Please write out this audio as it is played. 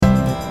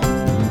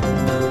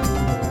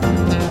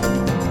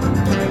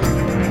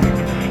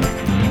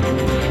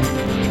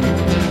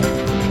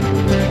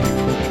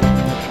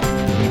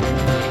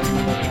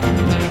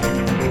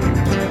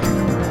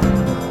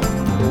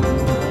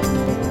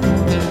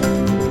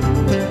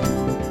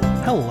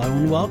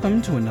and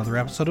welcome to another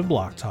episode of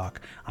Block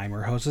Talk. I'm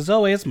your host, as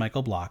always,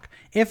 Michael Block.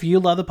 If you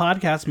love the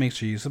podcast, make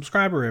sure you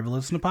subscribe or ever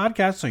listen to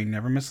podcasts so you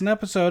never miss an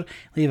episode.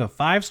 Leave a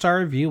 5-star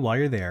review while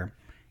you're there.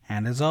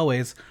 And as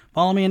always,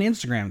 follow me on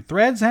Instagram,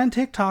 Threads, and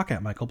TikTok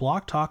at Michael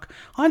Block Talk,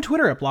 on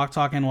Twitter at Block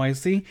Talk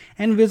NYC,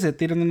 and visit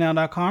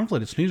theaterthenow.com for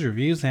latest news,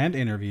 reviews, and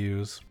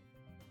interviews.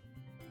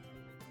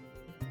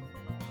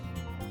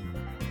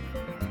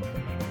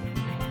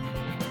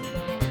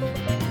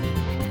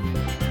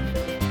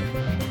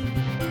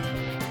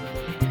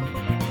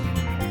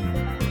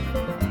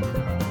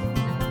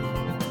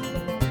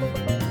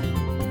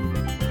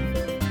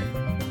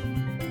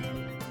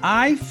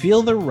 I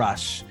feel the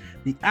rush.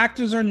 The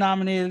actors are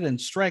nominated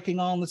and striking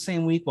all in the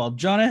same week, while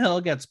Jonah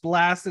Hill gets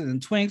blasted and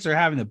twinks are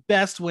having the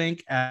best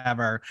wink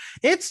ever.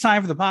 It's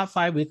time for the Pop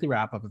 5 weekly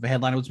wrap-up. If a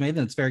headliner was made,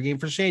 then it's fair game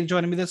for shade.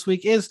 Joining me this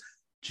week is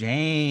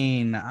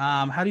Jane.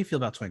 How do you feel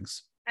about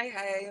twinks?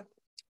 Hey.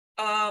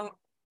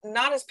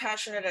 Not as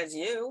passionate as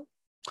you.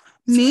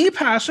 Me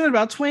passionate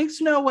about twinks?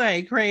 No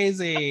way.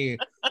 Crazy.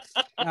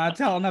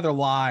 Tell another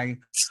lie.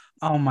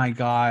 Oh my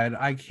God.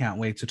 I can't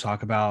wait to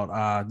talk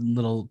about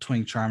little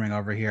Twink Charming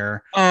over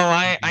here. Oh,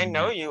 I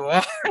know you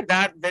are.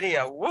 That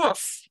video.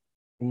 Woof.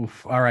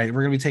 Oof. All right.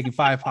 We're going to be taking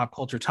 5 pop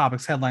culture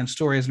topics, headline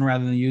stories, and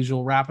rather than the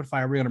usual rapid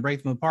fire, we're going to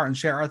break them apart and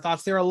share our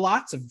thoughts. There are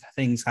lots of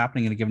things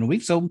happening in a given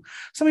week, so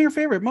some of your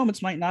favorite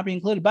moments might not be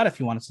included. But if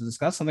you want us to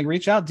discuss something,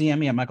 reach out, DM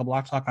me at Michael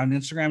Block Talk on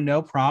Instagram.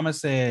 No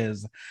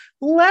promises.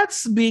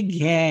 Let's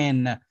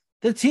begin.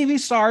 The TV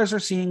stars are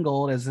seeing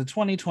gold as the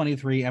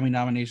 2023 Emmy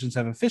nominations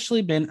have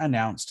officially been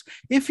announced.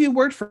 If you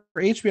worked for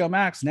HBO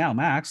Max, now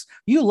Max,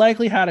 you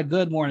likely had a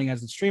good morning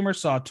as the streamer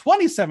saw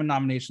 27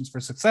 nominations for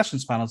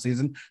Succession's final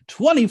season,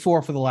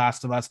 24 for The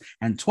Last of Us,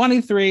 and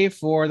 23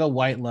 for The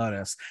White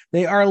Lotus.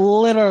 They are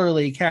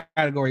literally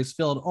categories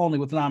filled only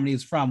with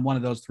nominees from one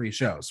of those 3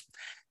 shows.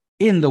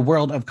 In the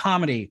world of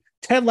comedy,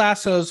 Ted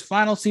Lasso's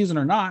Final Season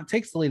or Not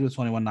takes the lead with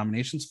 21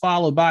 nominations,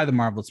 followed by The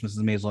Marvelous Mrs.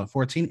 Maisel at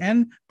 14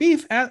 and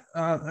Beef and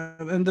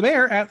The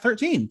Bear at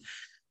 13.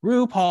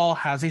 RuPaul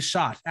has a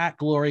shot at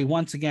glory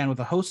once again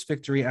with a host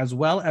victory, as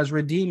well as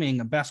redeeming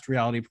Best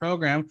Reality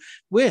Program,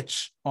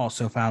 which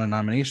also found a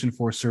nomination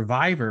for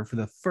Survivor for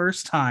the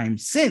first time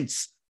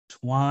since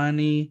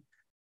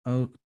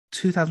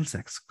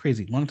 2006.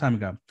 Crazy, long time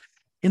ago.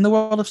 In the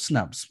world of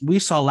snubs, we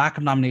saw lack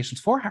of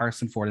nominations for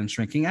Harrison Ford in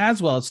Shrinking,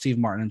 as well as Steve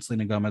Martin and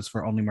Selena Gomez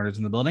for Only Murders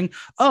in the Building.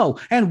 Oh,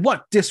 and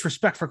what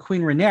disrespect for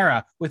Queen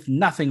Rhaenyra, with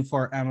nothing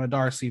for Emma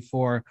Darcy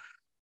for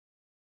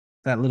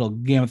that little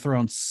Game of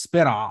Thrones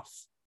spinoff.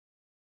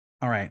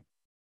 All right.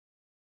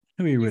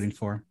 Who are you rooting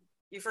for?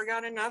 You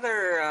forgot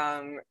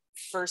another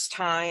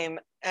first-time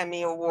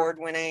Emmy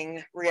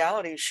Award-winning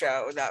reality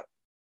show, that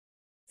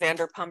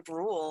Vanderpump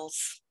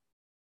Rules.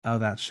 Oh,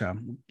 that show.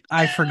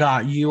 I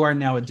forgot. You are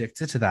now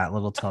addicted to that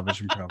little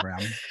television program.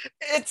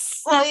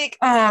 It's like,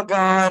 oh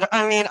God.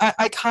 I mean,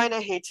 I kind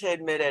of hate to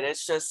admit it.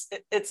 It's just,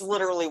 it's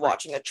literally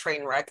watching a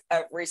train wreck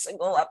every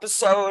single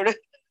episode.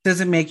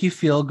 Does it make you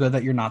feel good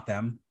that you're not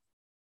them?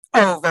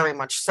 Oh, very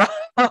much so.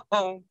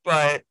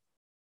 But,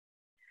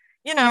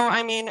 you know,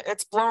 I mean,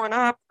 it's blowing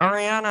up.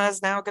 Ariana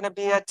is now going to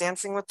be at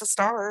Dancing with the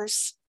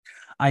Stars.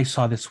 I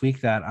saw this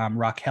week that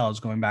Raquel is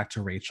going back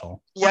to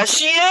Rachel. Yes,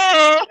 she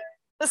is.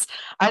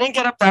 I didn't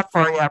get up that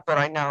far yet, but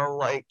I know,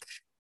 like,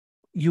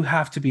 you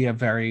have to be a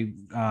very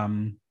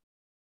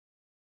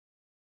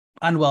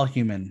unwell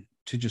human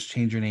to just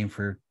change your name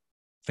for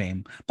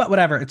fame. But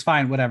whatever, it's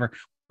fine, whatever.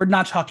 We're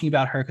not talking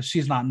about her because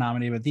she's not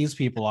nominated, but these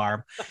people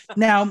are.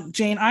 Now,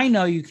 Jane, I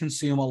know you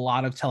consume a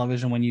lot of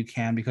television when you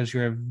can because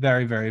you're a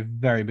very, very,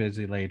 very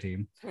busy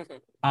lady.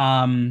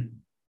 What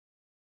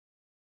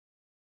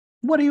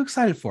are you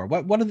excited for?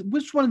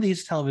 Which one of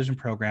these television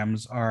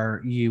programs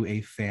are you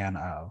a fan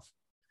of?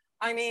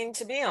 I mean,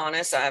 to be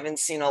honest, I haven't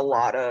seen a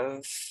lot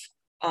of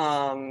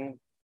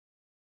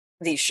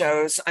these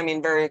shows. I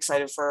mean, very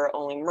excited for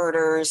Only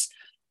Murders.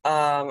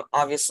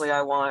 Obviously,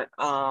 I want,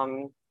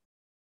 oh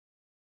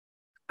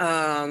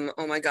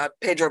my God,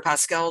 Pedro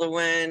Pascal to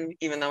win,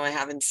 even though I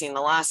haven't seen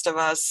The Last of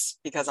Us,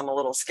 because I'm a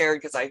little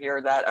scared because I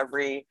hear that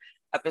every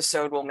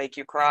episode will make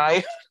you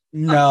cry.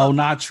 No,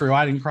 not true.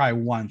 I didn't cry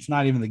once,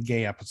 not even the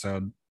gay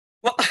episode.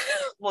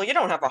 Well, you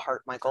don't have a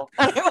heart, Michael.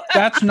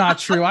 That's not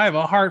true. I have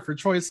a heart for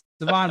Troye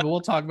Sivan, but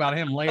we'll talk about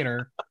him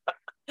later.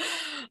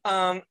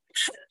 But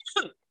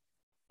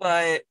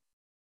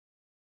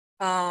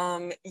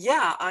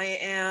yeah, I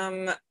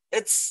am.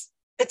 It's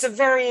a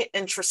very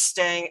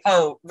interesting.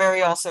 Oh,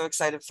 very also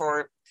excited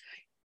for.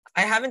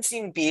 I haven't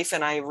seen Beef,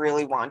 and I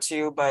really want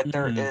to, but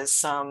there is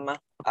some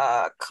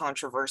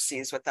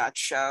controversies with that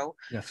show.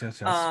 Yes.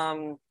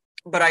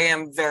 But I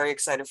am very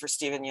excited for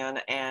Steven Yeun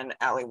and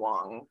Ali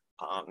Wong.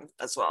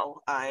 As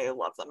well. I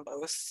love them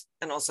both.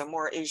 And also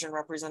more Asian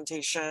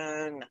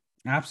representation.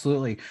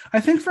 Absolutely. I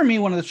think for me,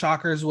 one of the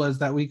shockers was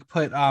that we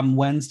put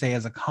Wednesday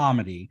as a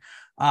comedy.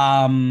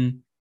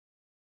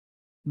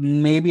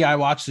 Maybe I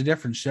watched a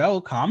different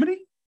show.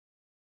 Comedy?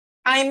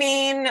 I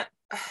mean,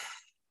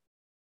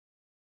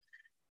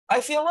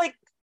 I feel like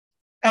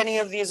any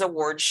of these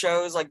award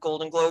shows, like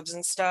Golden Globes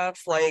and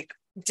stuff, like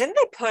Didn't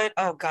they put,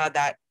 oh God,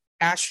 that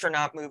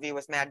astronaut movie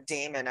with Matt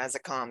Damon as a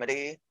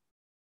comedy?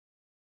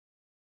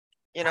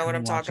 You I know what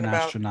didn't I'm watch talking an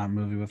about? astronaut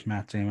movie with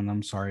Matt Damon.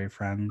 I'm sorry,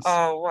 friends.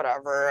 Oh,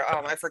 whatever.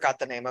 I forgot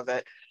the name of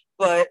it.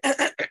 But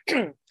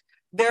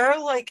their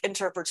like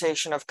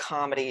interpretation of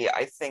comedy,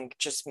 I think,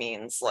 just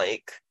means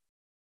like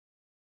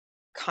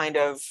kind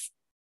of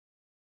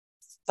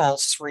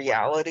false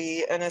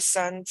reality in a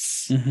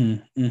sense.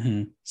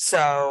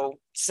 So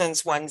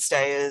since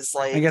Wednesday is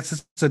I like, guess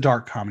it's a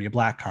dark comedy, a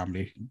black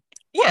comedy.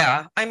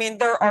 yeah, I mean,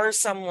 there are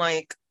some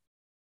like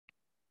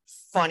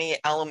funny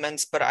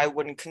elements, but I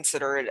wouldn't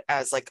consider it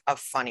as like a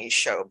funny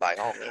show by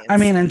all I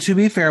means. mean, and to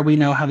be fair, we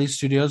know how these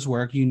studios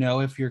work. You know,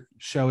 if your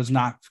show is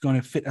not going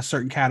to fit a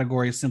certain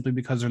category simply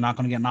because they're not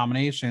going to get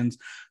nominations,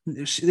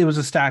 it was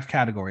a stacked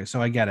category.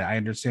 So I get it. I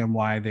understand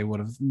why they would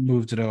have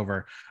moved it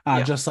over.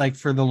 Yeah. Just like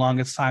for the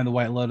longest time, The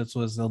White Lotus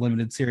was a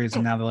limited series.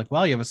 And now they're like,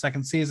 well, you have a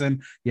second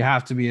season. You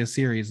have to be a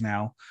series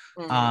now.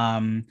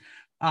 Mhm.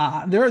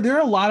 There are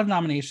a lot of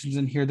nominations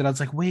in here that I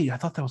was like, wait, I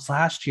thought that was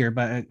last year,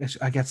 but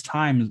I guess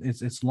time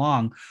it's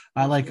long.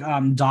 Like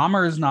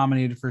Dahmer is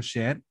nominated for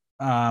shit.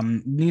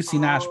 Niecy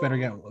Nash better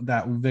get Oh,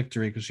 that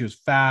victory because she was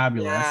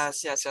fabulous.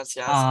 yes, yes, yes,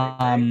 yes. I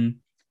agree. Um,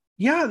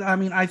 yeah, I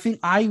mean, I think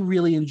I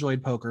really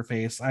enjoyed Poker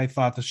Face. I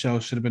thought the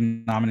show should have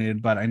been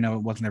nominated, but I know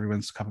it wasn't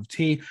everyone's cup of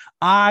tea.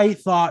 I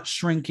thought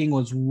Shrinking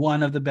was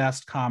one of the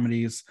best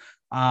comedies.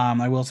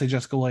 I will say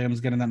Jessica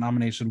Williams getting that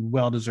nomination,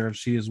 well deserved.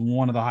 She is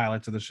one of the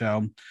highlights of the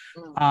show.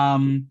 Mm.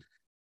 Um,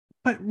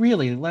 but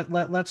really,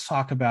 let's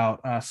talk about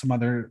some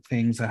other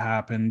things that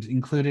happened,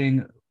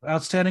 including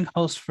outstanding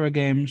host for a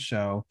game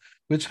show,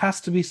 which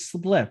has to be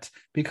split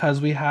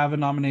because we have a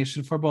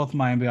nomination for both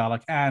Mayim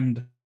Bialik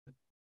and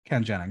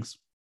Ken Jennings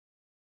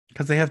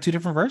because they have two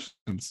different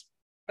versions.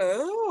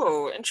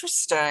 Oh,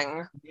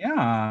 interesting.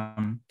 Yeah.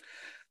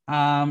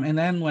 And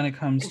then when it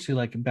comes to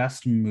like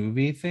best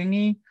movie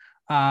thingy,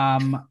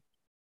 um,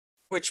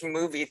 Which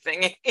movie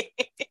thingy?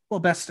 well,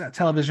 best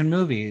television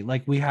movie,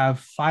 like we have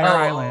Fire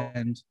Oh,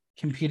 Island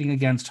competing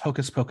against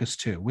Hocus Pocus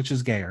 2, which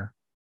is gayer.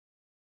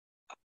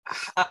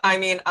 I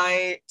mean,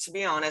 to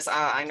be honest,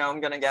 I know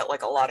I'm gonna get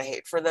like a lot of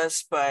hate for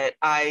this, but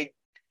I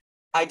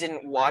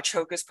didn't watch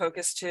Hocus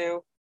Pocus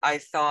 2. I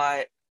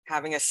thought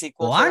having a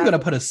sequel Well, for I'm that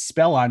gonna put a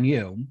spell on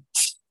you.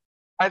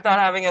 I thought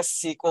having a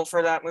sequel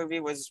for that movie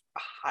was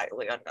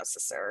highly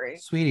unnecessary.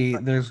 Sweetie,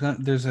 But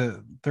there's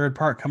a third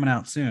part coming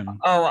out soon.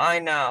 oh, I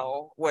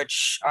know,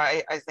 which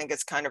I think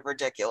is kind of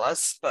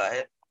ridiculous,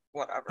 but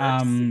whatever.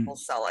 Um,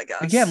 Sequels sell, I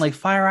Again, guess. like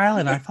Fire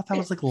Island, I thought that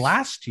was like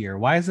last year.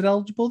 Why is it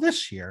eligible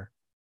this year?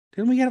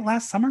 Didn't we get it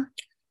last summer?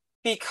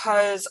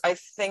 Because I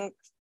think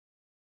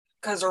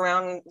because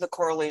around the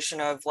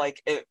correlation of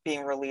like it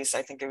being released,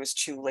 I think it was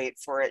too late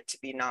for it to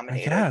be I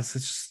nominated. guess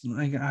it's just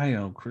like I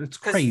know it's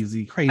Because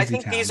crazy, I crazy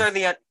think these town. are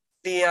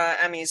the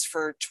Emmys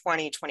for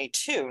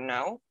 2022.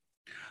 No.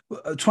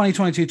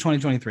 2022,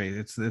 2023.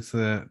 It's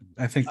the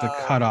I think the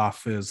Oh,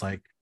 cutoff is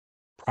like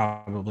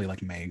probably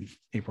like May,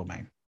 April,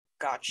 May.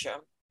 gotcha.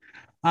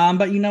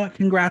 But you know what?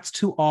 Congrats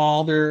to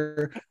all.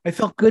 There, I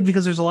felt good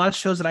because there's a lot of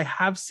shows that I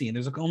have seen.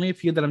 There's like only a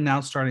few that I'm now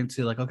starting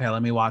to like. Okay,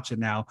 let me watch it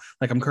now.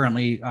 Like I'm Mhm.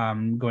 currently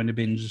going to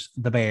binge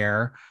The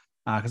Bear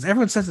because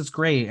everyone says it's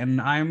great,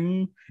 and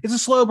it's a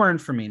slow burn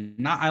for me.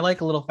 Not I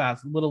like a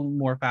little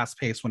more fast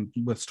paced when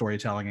with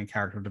storytelling and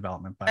character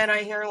development. But And I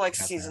hear like I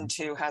got season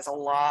there. 2 has a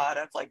lot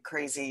of like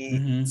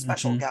crazy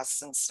special Mm-hmm.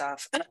 guests and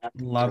stuff.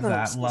 Love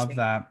that. Excuse Love me.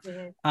 that.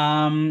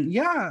 Mhm.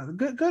 Yeah,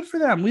 good for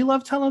them. We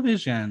love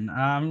television.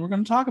 We're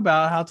going to talk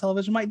about how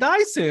television might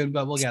die soon,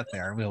 but we'll get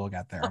there. We will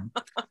get there.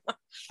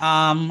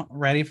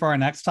 Ready for our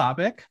next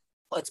topic?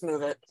 Let's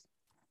move it.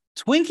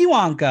 Twinkie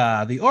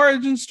Wonka, the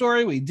origin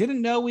story we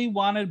didn't know we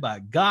wanted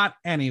but got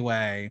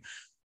anyway.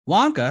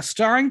 Wonka,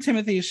 starring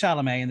Timothy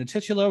Chalamet in the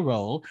titular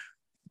role,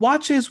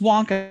 watches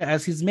Wonka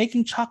as he's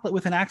making chocolate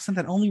with an accent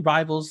that only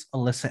rivals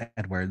Alyssa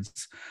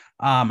Edwards.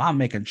 I'm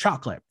making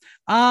chocolate.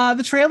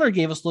 The trailer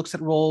gave us looks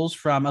at roles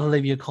from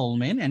Olivia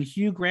Colman and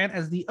Hugh Grant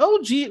as the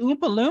OG Oompa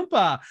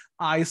Loompa.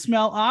 I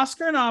smell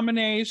Oscar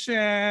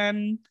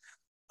nomination.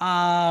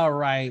 All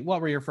right.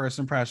 What were your first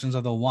impressions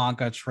of the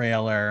Wonka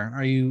trailer?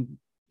 Are you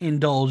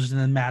indulged in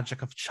the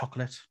magic of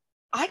chocolate?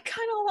 I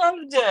kind of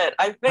loved it.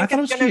 I I think thought it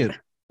it's was gonna, cute.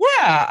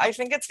 yeah, I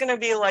think it's gonna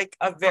be like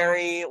a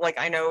very, like,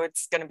 I know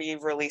it's gonna be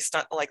released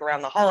like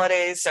around the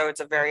holidays, so it's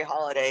a very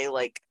holiday,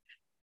 like,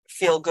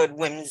 feel good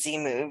whimsy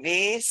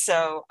movie.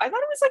 So I thought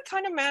it was like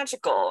kind of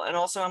magical. And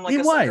also, I'm like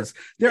It a sucker. was.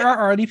 There Yeah.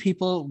 are already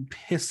people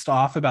pissed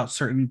off about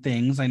certain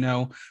things. I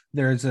know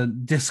there's a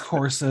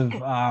discourse of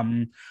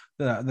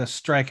the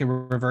strike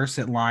and reverse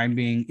it line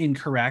being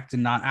incorrect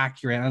and not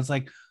accurate. And I was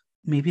like,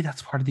 maybe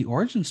that's part of the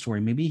origin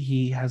story. Maybe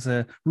he has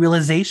a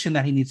realization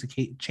that he needs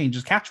to change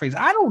his catchphrase.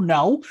 I don't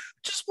know.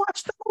 Just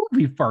watch the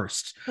movie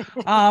first.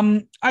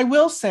 I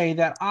will say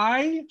that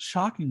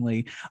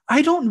shockingly,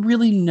 I don't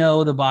really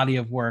know the body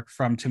of work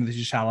from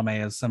Timothy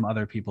Chalamet as some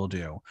other people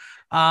do.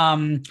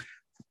 Um,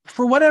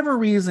 for whatever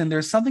reason,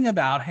 there's something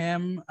about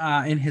him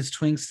in his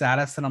twink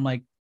status that I'm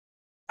like,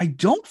 I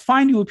don't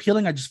find you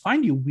appealing. I just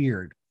find you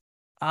weird.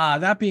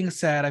 That being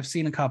said, I've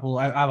seen a couple.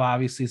 I've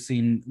obviously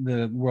seen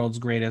the world's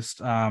greatest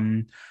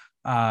computer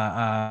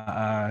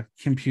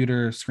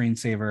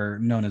screensaver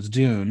known as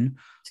Dune.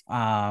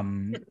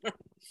 Um,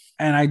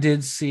 and I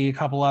did see a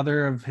couple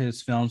other of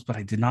his films, but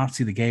I did not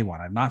see the gay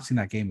one. I've not seen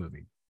that gay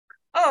movie.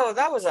 Oh,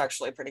 that was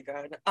actually pretty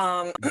good.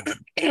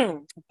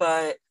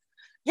 But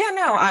yeah,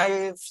 no,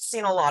 I've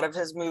seen a lot of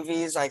his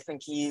movies. I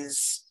think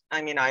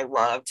I mean, I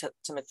love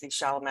Timothy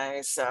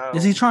Chalamet,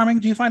 Is he so charming?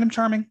 Do you find him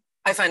charming?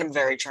 I find him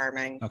very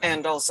charming. Okay.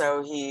 And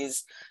also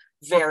he's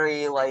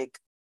very like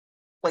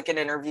in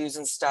interviews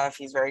and stuff,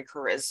 he's very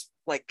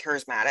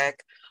charismatic.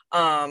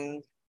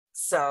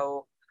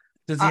 So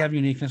Does he have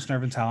uniqueness,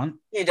 nerve, and talent?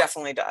 he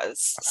definitely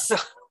does. So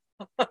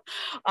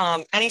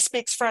and he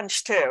speaks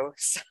French too.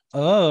 So.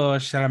 Oh,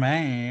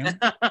 Chalamet.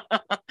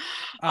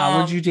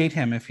 Would you date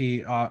him if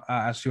he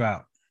asked you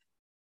out?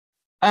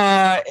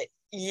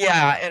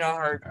 Yeah, in a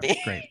heartbeat.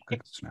 Okay, great.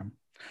 Good to know.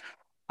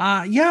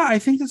 Yeah, I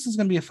think this is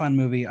going to be a fun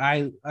movie.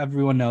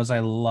 Everyone knows I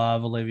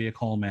love Olivia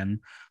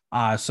Colman.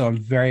 So I'm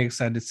very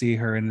excited to see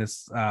her in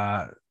this.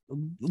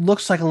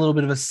 Looks like a little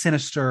bit of a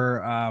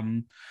sinister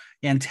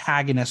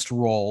antagonist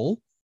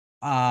role.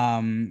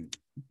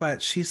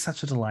 But she's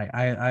such a delight.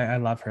 I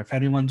love her. If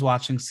anyone's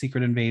watching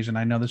Secret Invasion,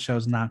 I know the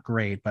show's not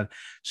great, but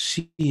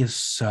she is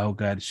so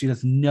good. She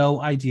has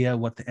no idea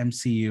what the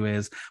MCU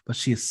is, but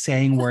she is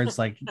saying words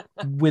like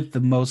with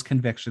the most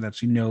conviction that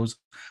she knows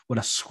what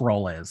a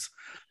scroll is.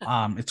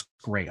 It's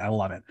great. I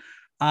love it.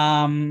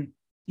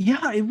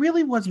 Yeah, it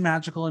really was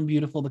magical and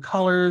beautiful. The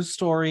colors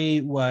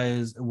story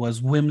was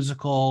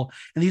whimsical,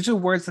 and these are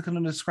words that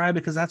can describe it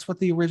because that's what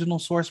the original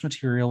source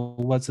material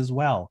was as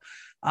well.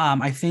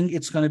 I think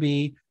it's going to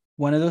be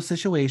one of those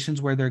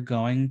situations where they're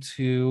going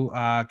to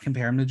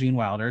compare him to Gene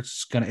Wilder.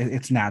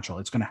 It's natural.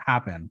 It's going to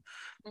happen.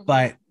 Mm-hmm.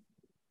 But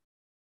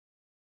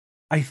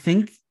I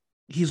think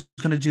he's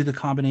going to do the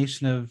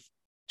combination of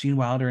Gene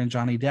Wilder and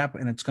Johnny Depp,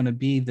 and it's going to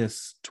be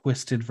this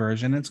twisted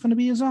version. It's going to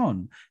be his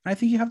own. And I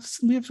think we have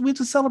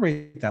to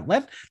celebrate that.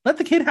 Let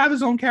the kid have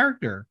his own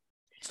character.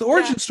 It's the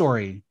origin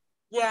story.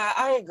 Yeah,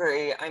 I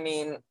agree. I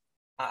mean,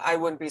 I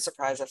wouldn't be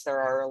surprised if there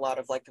are a lot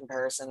of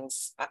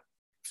comparisons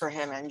for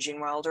him and Gene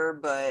Wilder,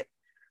 but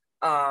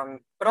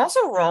also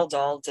Roald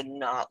Dahl did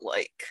not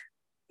like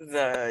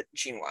the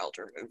Gene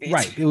Wilder movies.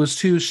 Right. It was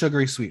too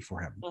sugary sweet for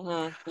him.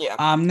 Mm-hmm.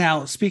 Yeah.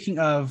 Now, speaking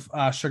of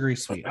sugary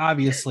sweet,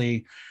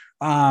 obviously,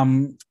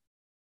 the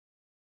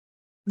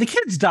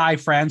kids die,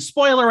 friends.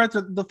 Spoiler,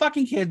 the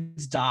fucking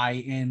kids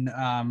die in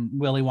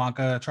Willy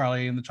Wonka,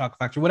 Charlie and the Chocolate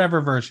Factory,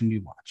 whatever version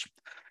you watch.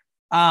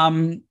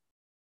 I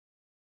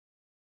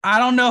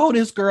don't know who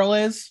this girl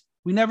is.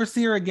 We never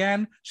see her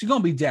again. She's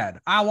gonna be dead.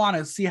 I want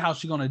to see how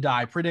she's gonna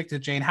die. Predict it,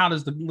 Jane. How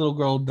does the little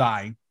girl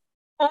die?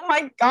 Oh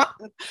my god!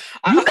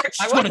 You think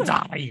she's gonna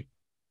die?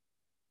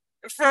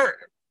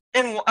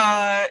 In the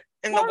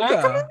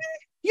Wonka movie?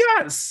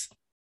 Yes.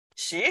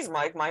 Jeez,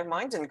 my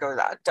mind didn't go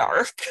that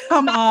dark.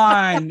 Come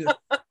on.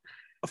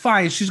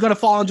 Fine, she's gonna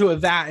fall into a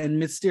vat and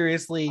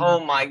mysteriously.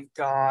 Oh my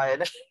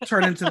god!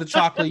 Turn into the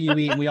chocolate you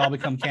eat, and we all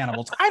become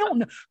cannibals. I don't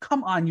know.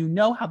 Come on, you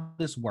know how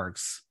this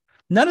works.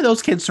 None of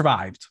those kids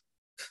survived.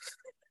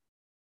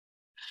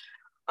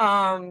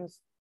 No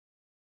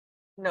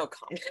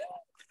comment.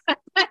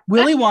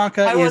 Willy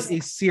Wonka is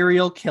a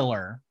serial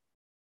killer.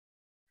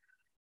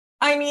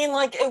 I mean,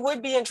 it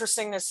would be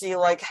interesting to see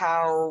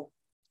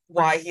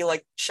why he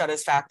shut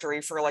his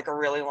factory for a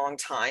really long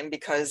time,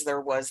 because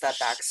there was that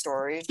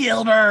backstory. He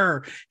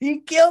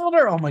killed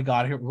her. Oh my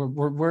god,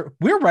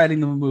 we're writing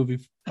the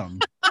movie.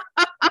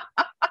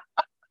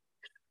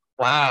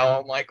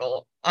 Wow,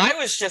 Michael. I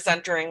was just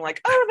entering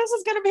this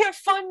is gonna be a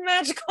fun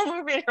magical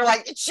movie. And you're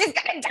like, she's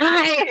gonna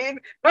die.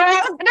 We're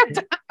all gonna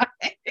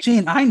die.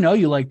 Gene, I know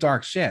you like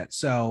dark shit.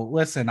 So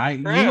listen,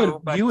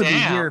 you would be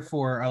here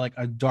for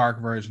a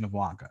dark version of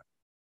Wonka.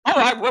 Oh,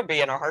 I would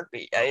be in a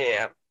heartbeat.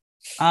 Yeah.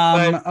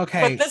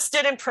 Okay. But this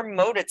didn't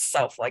promote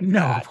itself that.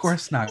 No, of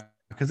course not,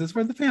 because it's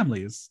for the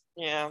families.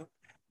 Yeah.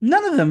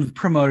 None of them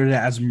promoted it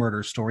as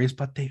murder stories,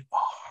 but they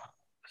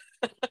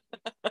are.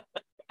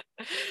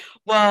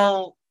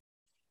 Well,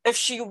 if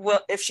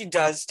she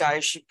does die,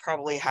 she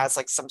probably has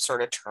some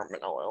sort of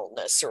terminal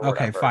illness or whatever.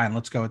 Okay, fine.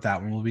 Let's go with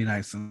that one. We'll be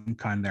nice and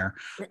kind there.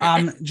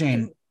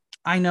 Jane,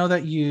 I know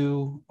that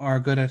you are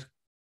good at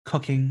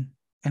cooking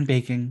and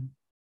baking.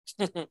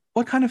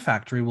 What kind of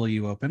factory will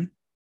you open?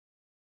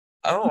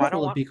 Oh, what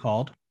will it be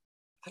called?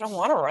 I don't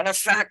want to run a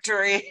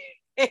factory.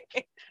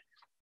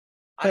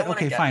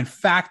 Okay, fine.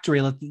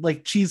 Factory,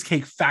 like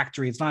Cheesecake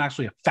Factory. It's not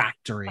actually a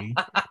factory.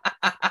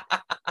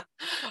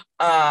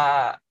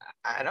 I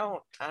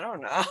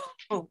don't know.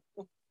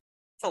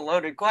 It's a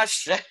loaded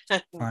question.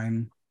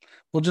 Fine.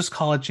 We'll just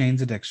call it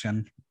Jane's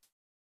Addiction.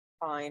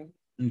 Fine.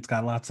 It's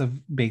got lots of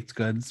baked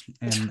goods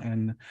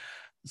and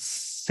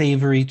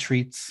savory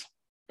treats.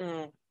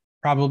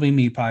 Probably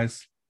meat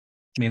pies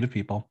made of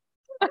people.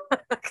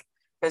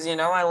 Because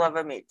I love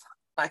a meat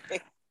pie.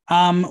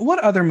 What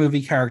other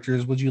movie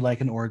characters would you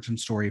like an origin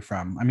story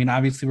from? I mean,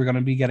 obviously we're going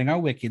to be getting our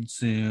Wicked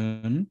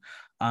soon.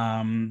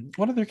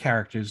 What other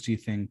characters do you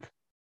think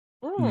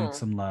need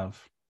some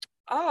love?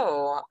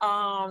 Oh,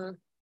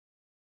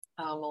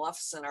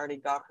 Maleficent already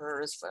got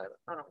hers, but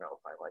I don't know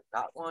if I like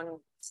that one.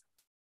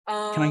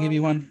 Can I give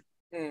you one?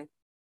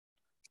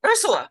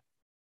 Ursula.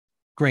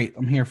 Great,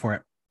 I'm here for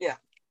it. Yeah.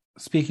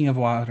 Speaking of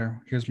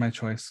water, here's my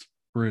choice.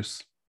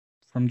 Bruce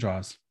from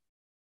Jaws.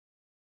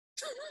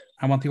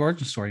 I want the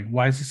origin story.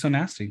 Why is he so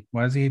nasty?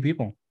 Why does he hate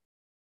people?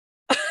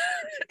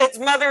 It's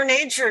Mother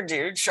Nature,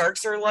 dude.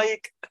 Sharks are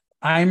like...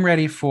 I'm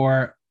ready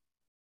for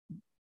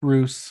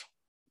Bruce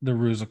the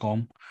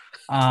Rusical.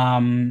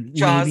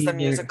 Jaws the Maybe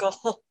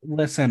musical.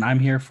 listen, I'm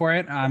here for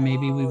it.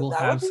 Maybe we will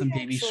that would have be some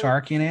baby actually...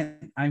 shark in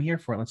it. I'm here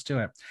for it. Let's do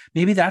it.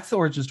 Maybe that's the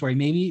origin story.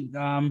 Maybe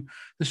the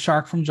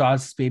shark from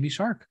Jaws is baby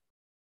shark.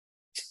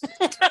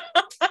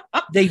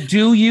 They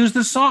do use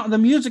the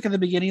music at the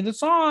beginning of the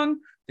song.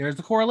 There's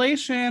the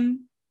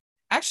correlation.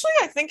 Actually,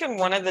 I think in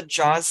one of the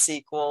Jaws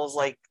sequels,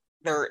 like,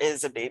 there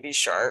is a baby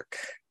shark.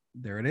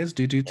 There it is.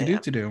 Do.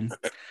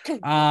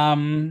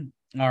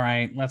 All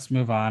right, let's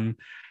move on.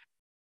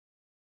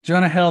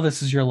 Jonah Hill,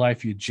 this is your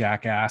life, you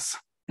jackass.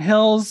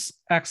 Hill's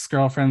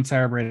ex-girlfriend,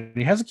 Sarah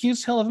Brady, has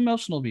accused Hill of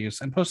emotional abuse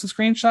and posted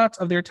screenshots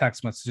of their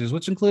text messages,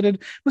 which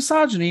included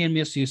misogyny and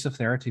misuse of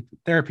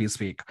therapy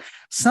speak.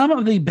 Some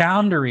of the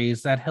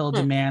boundaries that Hill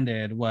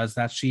demanded was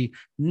that she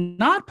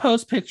not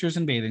post pictures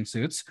in bathing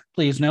suits.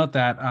 Please note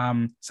that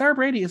Sarah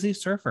Brady is a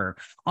surfer.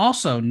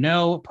 Also,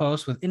 no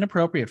posts with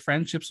inappropriate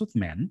friendships with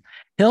men.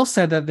 Hill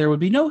said that there would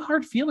be no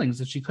hard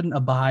feelings if she couldn't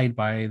abide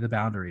by the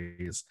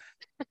boundaries.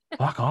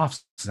 Fuck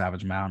off,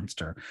 savage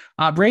monster.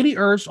 Brady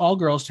urged all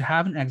girls to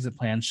have an exit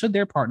plan should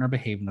their partner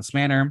behave in this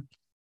manner.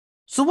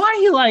 So why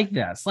he like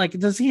this? Like,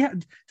 does he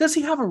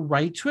have a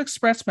right to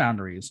express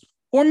boundaries?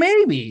 Or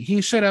maybe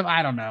he should have,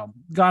 I don't know,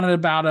 gone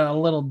about it a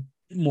little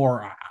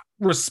more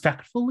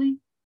respectfully?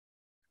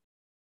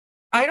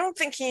 I don't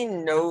think he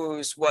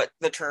knows what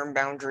the term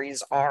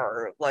boundaries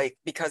are, like,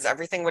 because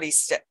everything what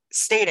he's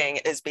stating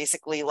is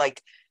basically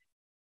like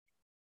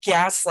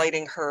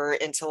gaslighting her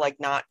into like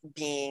not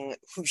being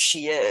who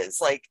she is.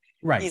 Like,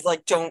 right. He's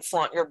like, don't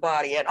flaunt your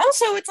body. And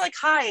also it's like,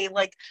 hi,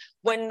 like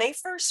when they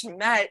first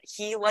met,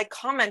 he like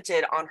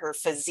commented on her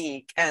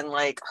physique and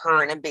like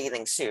her in a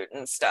bathing suit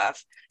and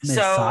stuff.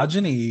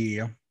 Misogyny.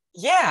 So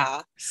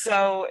yeah.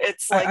 So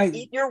it's like,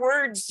 eat your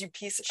words, you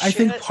piece of shit. I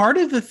think part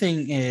of the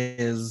thing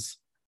is,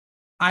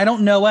 I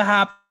don't know what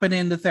happened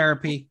in the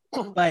therapy,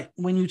 but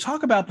when you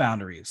talk about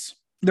boundaries,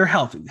 they're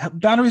healthy.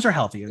 Boundaries are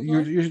healthy.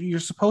 Mm-hmm. You're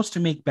supposed to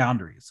make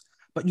boundaries,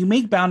 but you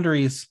make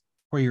boundaries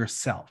for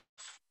yourself.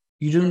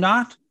 You do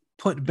not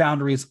put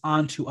boundaries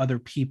onto other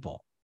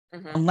people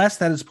unless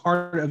that is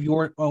part of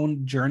your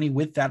own journey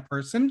with that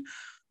person.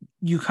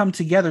 You come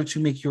together to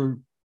make your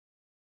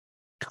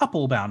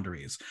couple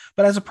boundaries,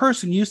 but as a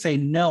person you say,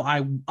 no,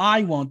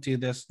 I won't do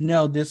this.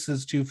 No, this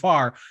is too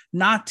far.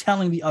 Not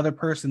telling the other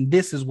person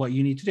this is what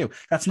you need to do.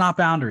 That's not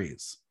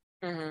boundaries.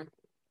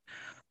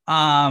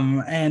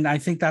 And I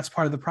think that's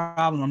part of the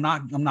problem.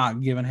 I'm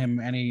not giving him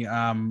any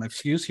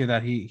excuse here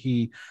that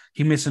he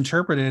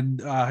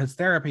misinterpreted his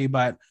therapy,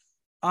 but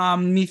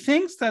he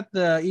thinks that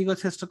the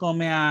egotistical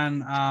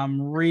man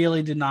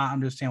really did not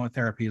understand what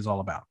therapy is all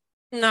about.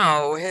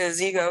 No,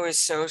 his ego is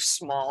so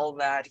small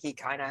that he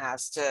kind of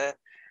has to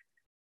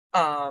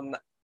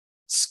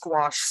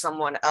squash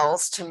someone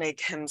else to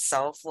make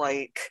himself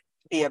like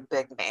be a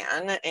big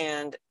man.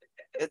 And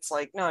it's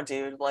like, no,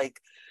 dude, like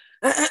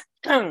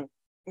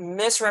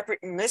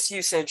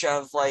misusage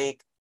of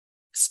like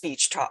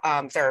speech talk,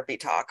 therapy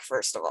talk,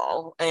 first of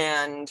all,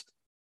 and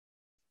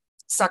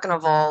second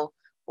of all,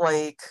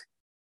 like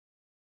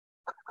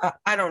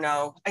I don't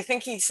know, I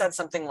think he said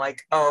something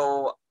like,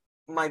 oh,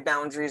 my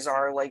boundaries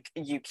are like,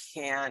 you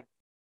can't,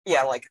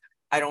 like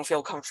I don't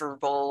feel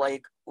comfortable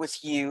like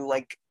with you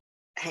like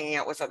hanging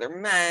out with other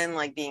men,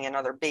 like being in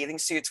other bathing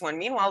suits, when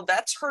meanwhile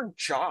that's her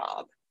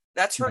job.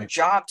 That's her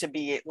job to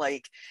be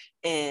like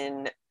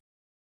in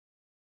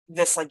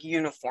this like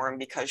uniform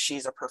because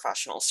she's a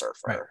professional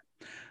surfer. Right.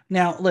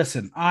 Now,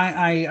 listen,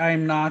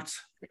 I'm not.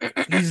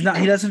 He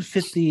doesn't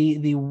fit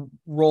the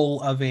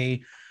role of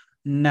a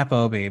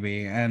Nepo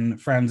baby.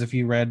 And friends, if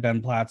you read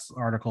Ben Platt's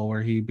article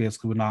where he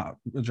basically would not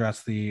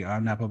address the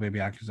Nepo baby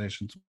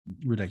accusations,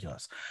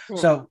 ridiculous.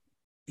 So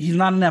he's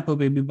not a Nepo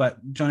baby, but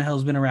Jonah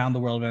Hill's been around the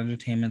world of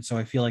entertainment, so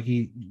I feel like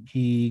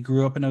he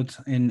grew up in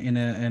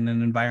an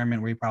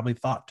environment where he probably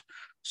thought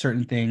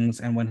certain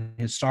things, and when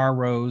his star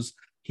rose,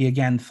 he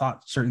again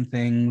thought certain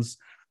things.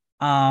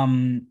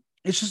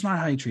 It's just not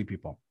how you treat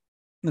people.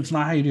 It's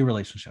not how you do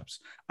relationships.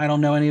 I don't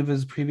know any of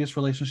his previous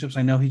relationships.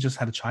 I know he just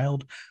had a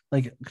child.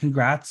 Like,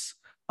 congrats.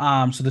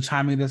 So the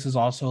timing of this is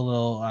also a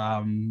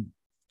little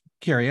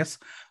curious,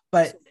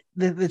 but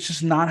it's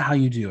just not how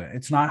you do it.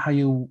 It's not how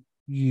you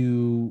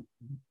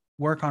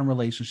work on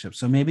relationships.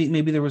 So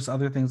maybe there was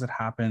other things that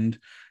happened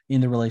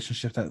in the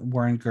relationship that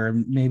weren't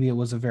good. Maybe it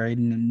was a very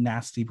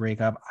nasty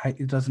breakup.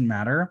 It doesn't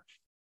matter.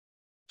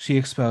 She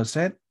exposed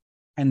it,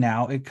 and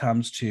now it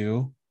comes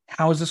to,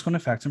 how is this going to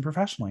affect him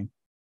professionally?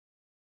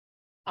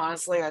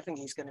 Honestly, I think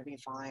he's going to be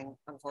fine,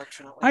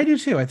 unfortunately. I do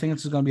too. I think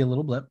it's going to be a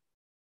little blip.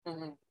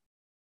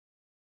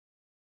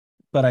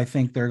 but I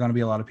think there are going to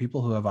be a lot of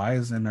people who have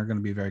eyes and are going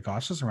to be very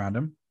cautious around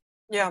him.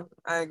 Yeah,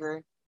 I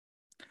agree.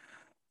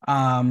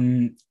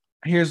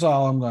 Here's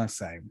all I'm going to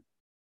say.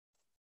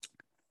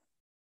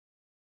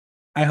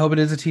 I hope it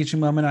is a teaching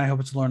moment. I hope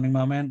it's a learning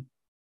moment,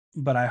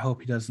 but I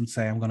hope he doesn't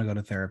say I'm going to go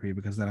to therapy,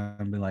 because then I'm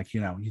going to be like,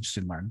 you just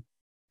didn't learn.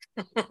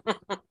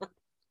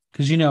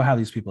 Because you know how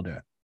these people do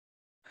it.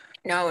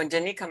 No, and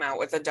didn't he come out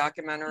with a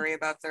documentary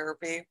about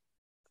therapy?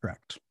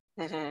 Correct.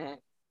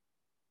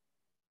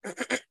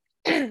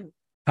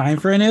 Time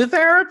for a new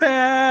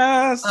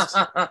therapist.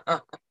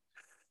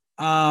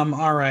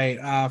 All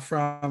right.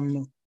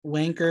 From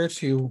wanker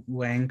to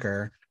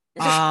wanker.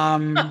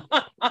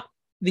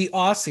 The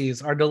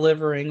Aussies are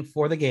delivering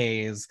for the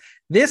gays.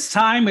 This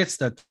time it's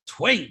the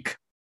twink.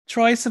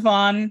 Troye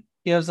Sivan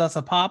gives us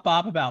a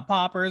pop-up about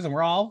poppers, and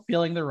we're all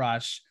feeling the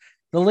rush.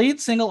 The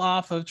lead single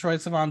off of Troye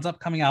Sivan's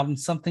upcoming album,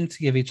 Something to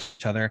Give Each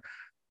Other,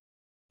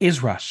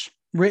 is Rush.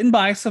 Written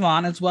by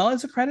Sivan, as well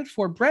as a credit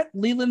for Brett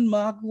Leland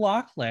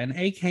McLaughlin,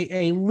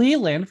 aka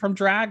Leland from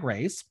Drag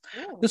Race.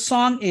 Ooh. The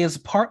song is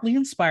partly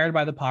inspired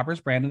by the Poppers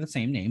brand of the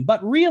same name,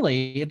 but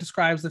really it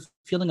describes the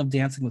feeling of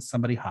dancing with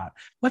somebody hot.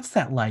 What's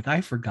that like?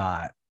 I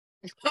forgot.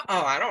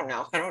 Oh, I don't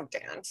know. I don't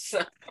dance.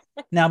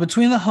 Now,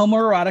 between the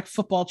homoerotic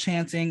football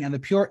chanting and the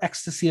pure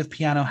ecstasy of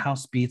piano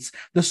house beats,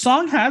 the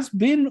song has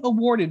been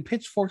awarded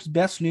Pitchfork's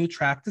Best New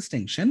Track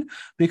distinction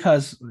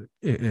because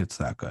it's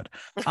that good.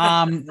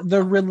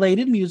 The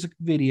related music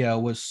video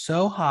was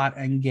so hot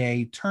and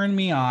gay, turned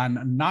me on,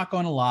 I'm not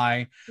going to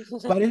lie,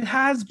 but it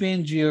has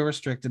been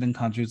geo-restricted in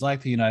countries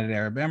like the United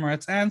Arab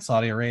Emirates and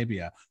Saudi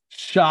Arabia.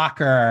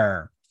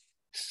 Shocker.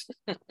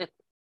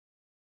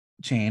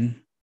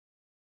 Jane,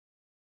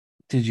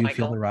 did you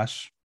feel the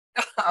rush?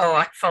 Oh,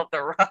 I felt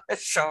the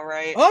rush. All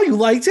right. Oh, you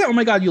liked it? Oh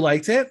my God, you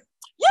liked it?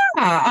 Yeah.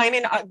 I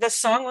mean, the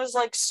song was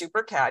like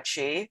super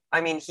catchy. I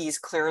mean, he's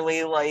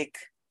clearly like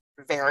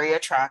very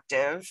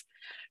attractive.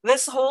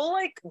 This whole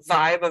like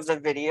vibe of the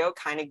video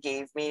kind of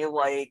gave me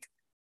like,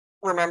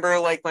 remember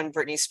like when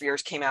Britney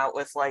Spears came out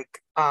with like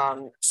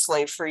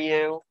Slave for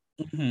You?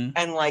 Mm-hmm.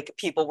 And like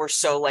people were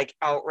so like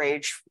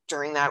outraged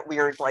during that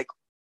weird like,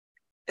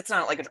 it's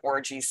not like an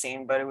orgy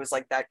scene, but it was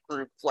like that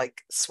group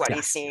like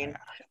sweaty scene.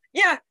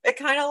 Yeah, it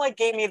kind of like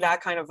gave me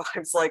that kind of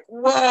vibes, like,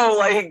 whoa,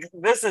 like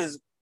this is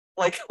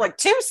like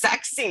too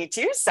sexy.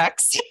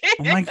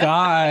 Oh my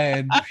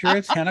God,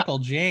 puritanical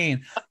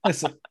Jane.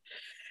 Listen,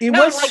 it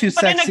was like, too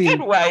sexy in a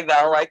good way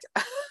though. Like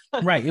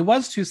right, it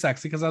was too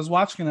sexy because I was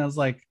watching and I was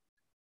like,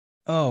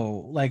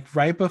 oh, like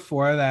right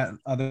before that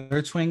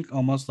other twink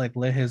almost like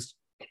lit his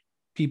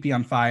pee-pee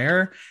on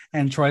fire,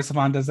 and Troye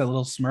Sivan does that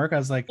little smirk. I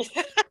was like,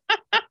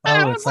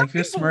 oh, it's like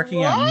you're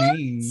smirking at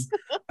me.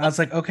 I was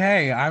like,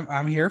 okay,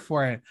 I'm here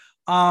for it.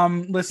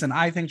 Listen,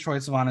 I think Troye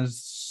Sivan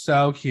is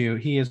so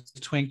cute. He is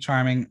twink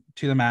charming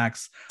to the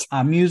max.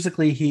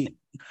 Musically,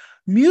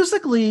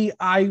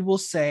 I will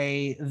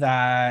say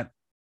that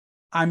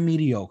I'm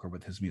mediocre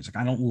with his music.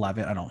 I don't love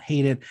it. I don't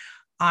hate it.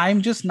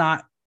 I'm just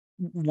not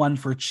one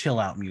for chill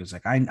out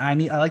music. I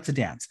like to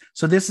dance.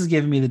 So this is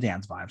giving me the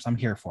dance vibes. I'm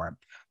here for it.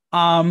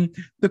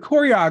 The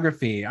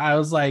choreography, I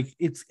was like,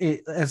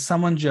 as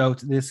someone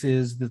joked, this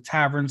is the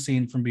tavern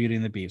scene from Beauty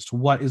and the Beast.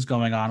 What is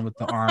going on with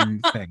the arm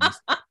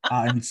things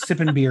and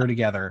sipping beer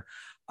together?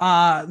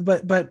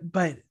 But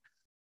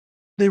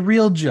the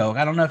real joke,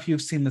 I don't know if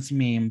you've seen this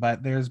meme,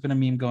 but there's been a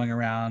meme going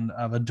around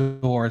of a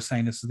door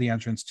saying this is the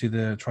entrance to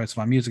the Troye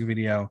Sivan music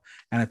video,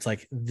 and it's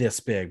like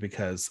this big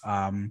because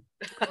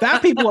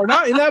that people are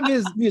not in that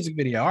music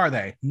video, are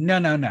they?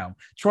 No.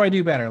 Troy,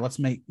 do better. Let's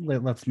make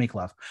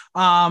love.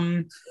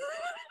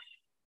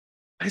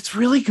 It's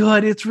really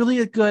good. It's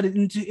really good.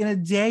 In a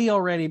day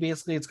already,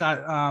 basically, it's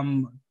got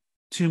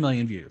 2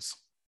 million views.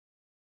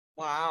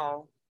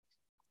 Wow.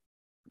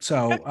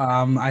 So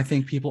I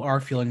think people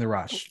are feeling the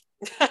rush.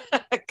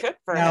 Good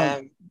for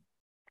him.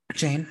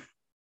 Jane,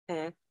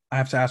 I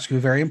have to ask you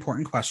a very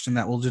important question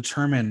that will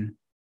determine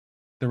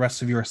the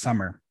rest of your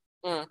summer.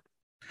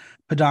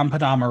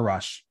 Padam or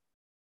Rush?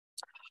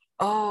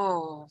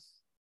 Oh.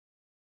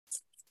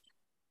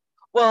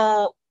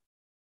 Well,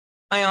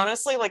 I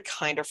honestly like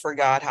kind of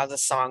forgot how the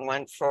song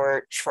went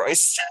for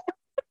Troye.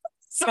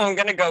 So I'm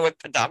going to go with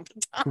Padam.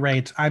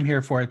 Great. I'm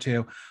here for it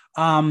too.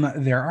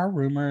 There are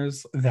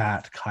rumors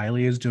that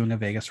Kylie is doing a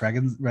Vegas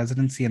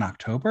residency in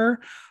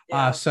October.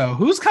 Yeah. So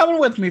who's coming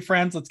with me,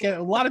 friends? Let's get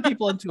a lot of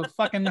people into a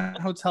fucking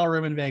hotel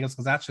room in Vegas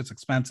because that shit's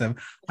expensive.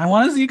 I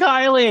want to see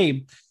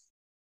Kylie.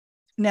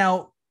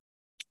 Now,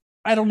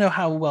 I don't know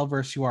how well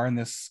versed you are in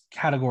this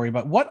category,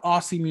 but what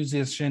Aussie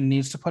musician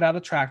needs to put out a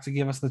track to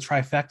give us the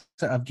trifecta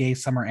of gay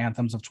summer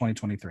anthems of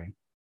 2023?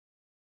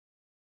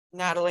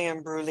 Natalie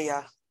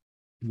Imbruglia.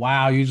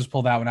 Wow, you just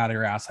pulled that one out of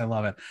your ass. I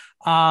love it.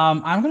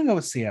 I'm gonna go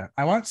with Sia.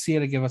 I want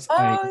Sia to give us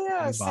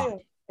a Sia.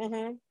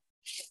 Mm-hmm.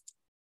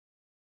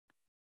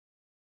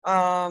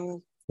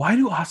 Why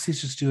do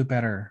Aussies just do it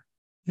better?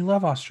 We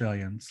love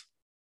Australians.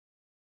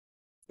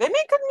 They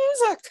make good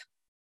music.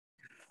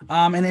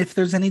 And if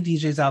there's any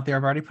DJs out there,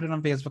 I've already put it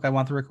on Facebook. I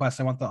want the request.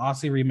 I want the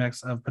Aussie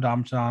remix of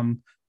Padam Padam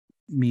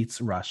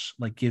meets Rush.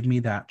 Like, give me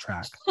that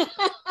track.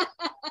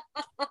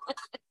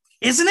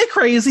 Isn't it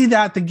crazy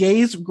that the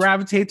gays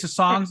gravitate to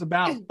songs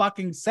about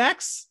fucking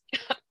sex?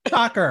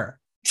 Shocker.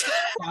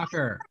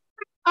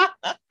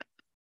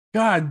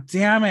 God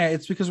damn it.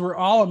 It's because we're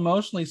all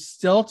emotionally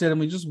stilted and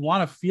we just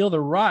want to feel the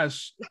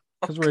rush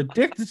because we're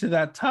addicted to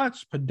that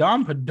touch.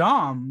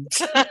 Padam.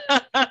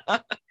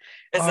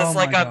 Is this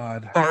like a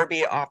God.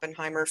 Barbie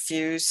Oppenheimer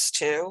fuse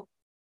too?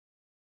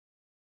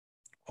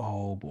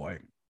 Oh boy.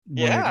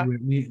 Yeah.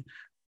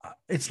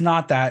 It's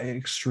not that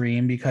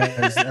extreme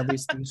because at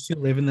least these two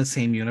live in the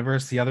same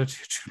universe. The other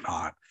two do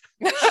not.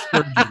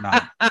 Sure do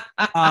not.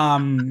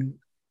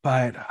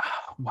 But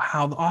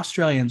wow, the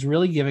Australians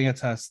really giving it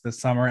to us this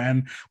summer,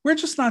 and we're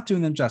just not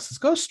doing them justice.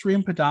 Go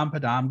stream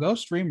Padam. Go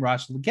stream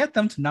Rush. Get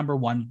them to number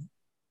one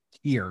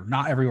here,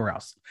 not everywhere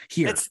else.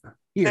 Here.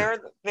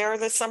 They're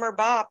the summer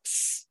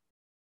bops.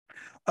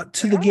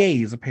 To the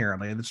gays,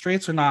 apparently. The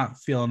straights are not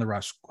feeling the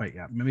Rush quite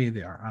yet. Maybe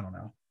they are. I don't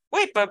know.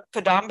 Wait, but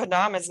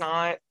Padam is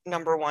not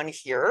number one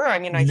here. I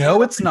mean,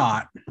 it's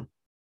not.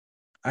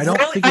 I don't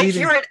think I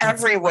hear it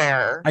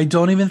everywhere. I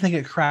don't even think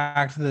it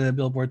cracked the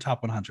Billboard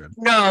Top 100.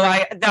 No,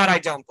 I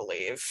don't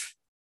believe.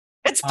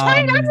 It's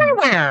playing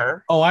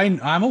everywhere. Oh,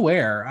 I'm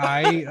aware.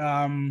 I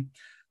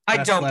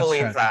don't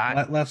believe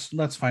that.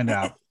 Let's find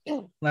out.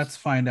 Let's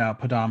find out.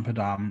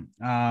 Padam.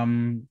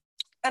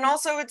 And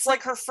also, it's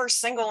like her first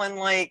single in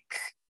like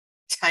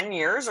 10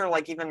 years, or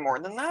like even more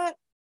than that.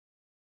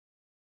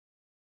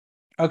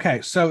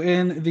 Okay, so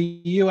in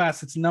the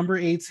US, it's number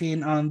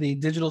 18 on the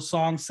digital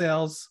song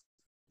sales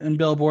in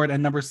Billboard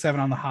and number 7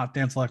 on the Hot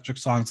Dance Electric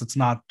Songs. It's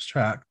not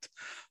tracked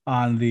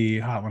on the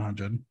Hot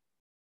 100.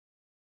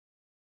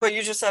 But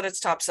you just said it's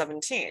top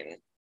 17.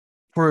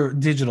 For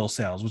digital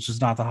sales, which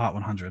is not the Hot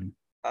 100.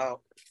 Oh.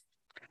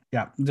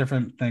 Yeah,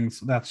 different things.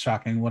 That's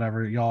shocking.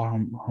 Whatever. Y'all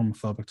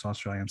homophobic to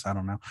Australians. I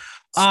don't know.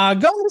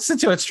 Go listen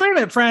to it. Stream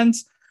it,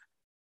 friends.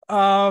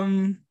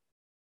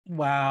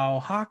 Wow,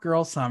 hot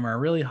girl summer,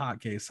 really hot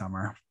gay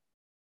summer.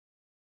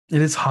 It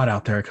is hot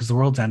out there because the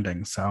world's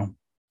ending. So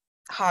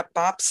hot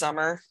bop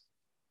summer.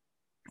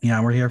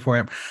 Yeah, we're here for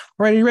it.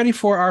 Ready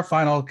for our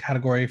final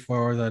category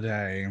for the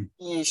day.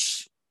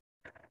 Yeesh.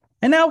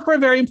 And now for a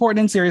very important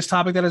and serious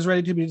topic that is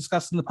ready to be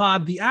discussed in the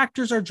pod. The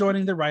actors are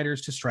joining the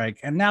writers to strike,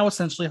 and now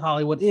essentially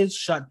Hollywood is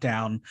shut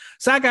down.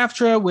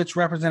 SAG-AFTRA, which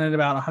represented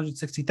about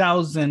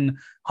 160,000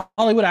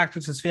 Hollywood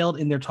actors, has failed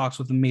in their talks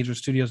with the major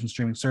studios and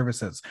streaming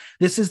services.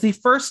 This is the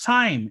first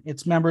time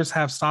its members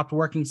have stopped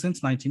working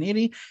since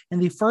 1980,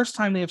 and the first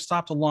time they have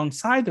stopped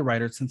alongside the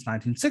writers since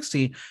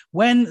 1960,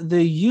 when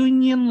the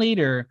union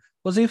leader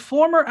was a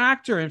former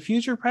actor and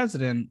future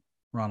president,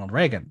 Ronald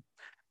Reagan.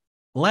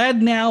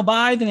 Led now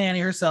by the nanny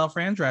herself,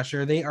 Fran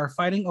Drescher, they are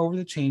fighting over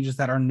the changes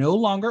that are no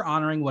longer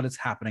honoring what is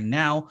happening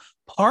now.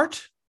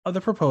 Part of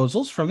the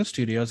proposals from the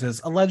studios is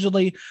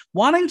allegedly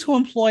wanting to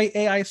employ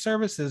AI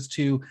services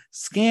to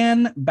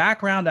scan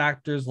background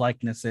actors'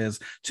 likenesses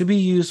to be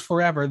used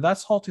forever,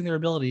 thus halting their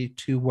ability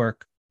to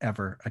work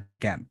ever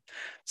again.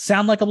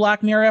 Sound like a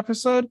Black Mirror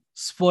episode?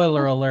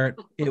 Spoiler alert,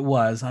 it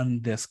was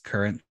on this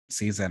current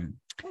season.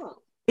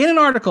 In an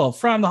article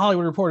from The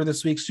Hollywood Reporter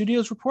this week,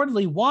 studios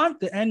reportedly want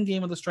the end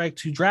game of the strike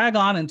to drag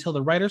on until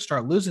the writers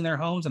start losing their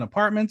homes and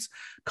apartments,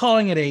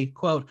 calling it a,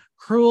 quote,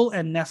 cruel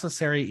and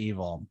necessary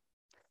evil.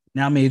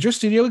 Now, major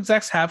studio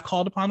execs have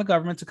called upon the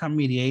government to come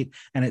mediate,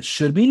 and it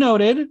should be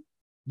noted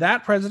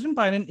that President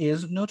Biden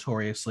is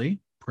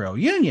notoriously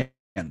pro-union.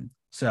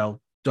 So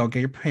don't get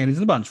your panties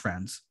in a bunch,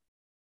 friends.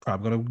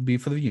 Probably going to be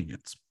for the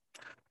unions.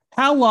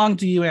 How long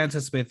do you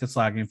anticipate this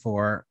lagging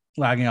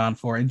on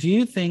for? And do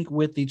you think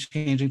with the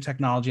changing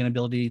technology and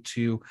ability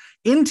to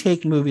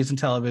intake movies and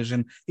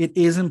television, it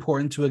is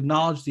important to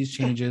acknowledge these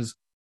changes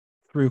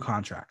through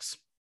contracts?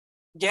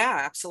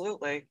 Yeah,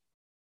 absolutely.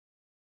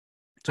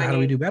 So how do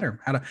we do better?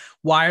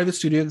 Why are the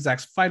studio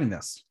execs fighting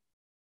this?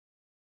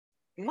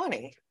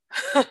 Money.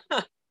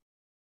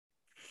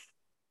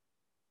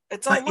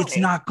 It's all money. It's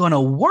not going to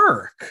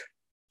work.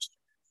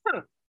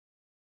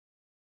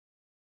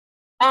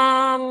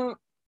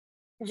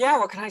 Yeah,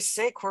 what can I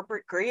say?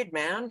 Corporate greed,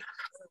 man.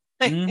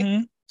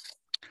 Mm-hmm.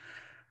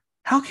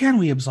 How can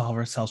we absolve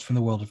ourselves from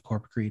the world of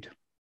corporate greed?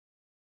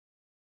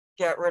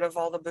 Get rid of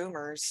all the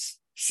boomers.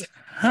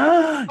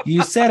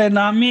 You said it,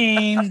 not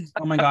me.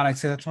 Oh my God, I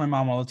say that to my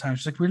mom all the time.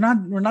 She's like, we're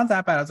not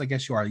that bad. I was like,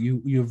 yes, you are.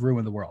 You've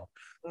ruined the world.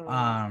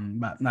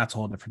 But that's a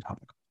whole different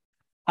topic.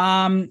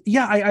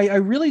 Yeah, I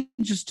really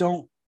just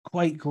don't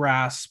quite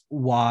grasp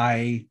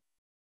why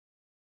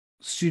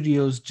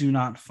studios do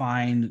not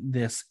find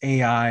this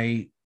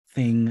AI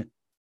thing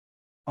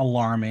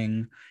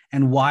alarming,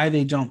 and why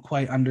they don't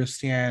quite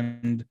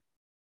understand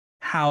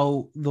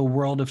how the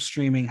world of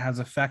streaming has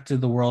affected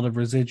the world of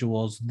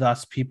residuals.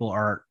 Thus, people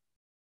are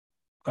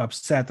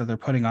upset that they're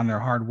putting on their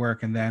hard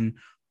work and then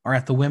are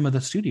at the whim of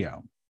the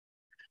studio.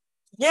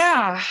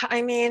 Yeah,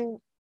 I mean,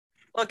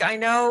 look, I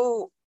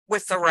know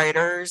with the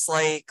writers,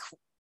 like,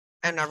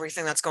 and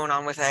everything that's going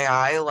on with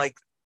AI, like,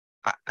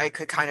 I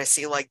could kind of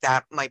see like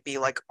that might be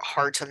like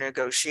hard to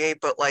negotiate,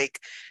 but like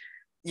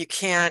you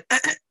can't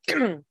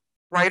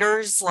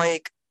writers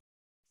like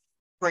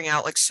bring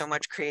out like so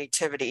much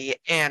creativity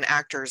and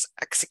actors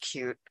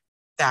execute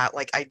that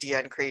like idea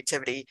and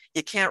creativity.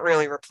 You can't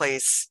really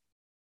replace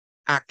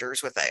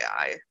actors with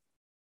AI.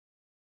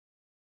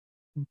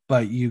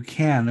 But you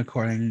can,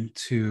 according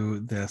to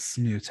this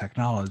new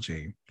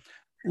technology.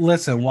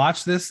 Listen,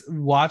 watch this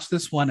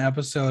one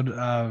episode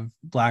of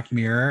Black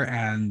Mirror,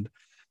 and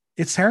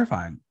it's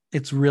terrifying.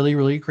 It's really,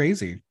 really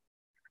crazy.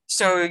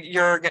 So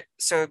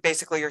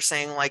basically you're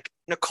saying like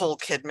Nicole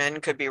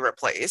Kidman could be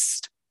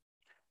replaced.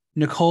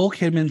 Nicole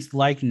Kidman's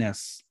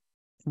likeness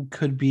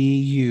could be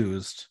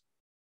used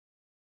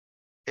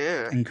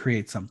Ew, and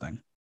create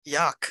something.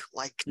 yuck, Mm-hmm.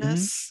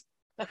 likeness.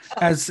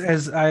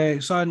 As I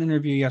saw an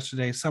interview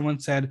yesterday, someone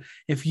said,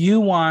 if you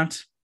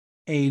want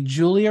a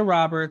Julia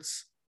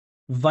Roberts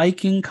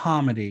Viking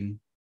comedy,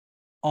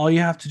 all you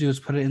have to do is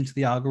put it into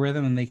the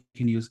algorithm and they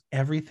can use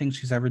everything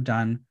she's ever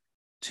done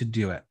to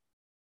do it.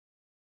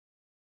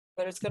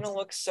 But it's gonna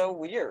look so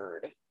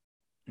weird.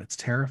 It's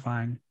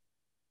terrifying.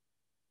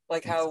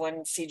 Like how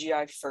when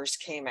CGI first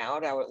came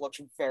out, how it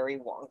looked very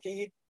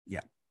wonky.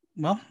 Yeah.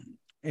 Well,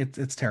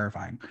 it's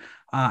terrifying.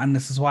 And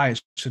this is why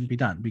it shouldn't be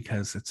done,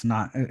 because it's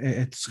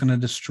going to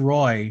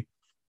destroy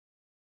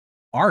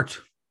art.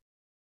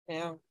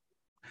 Yeah.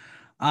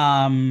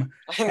 And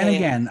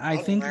again, I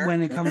getting think there.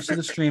 when it comes to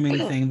the streaming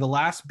thing, the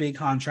last big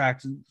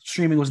contract,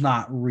 streaming was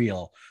not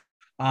real.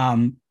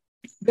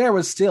 There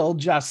was still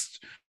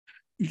just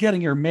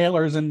getting your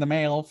mailers in the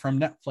mail from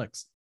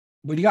Netflix.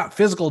 When you got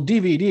physical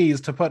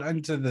DVDs to put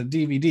into the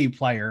DVD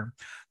player,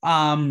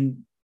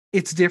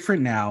 it's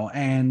different now.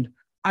 And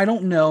I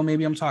don't know,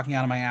 maybe I'm talking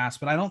out of my ass,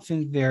 but I don't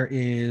think there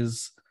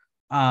is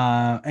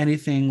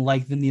anything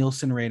like the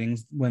Nielsen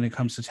ratings when it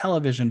comes to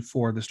television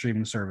for the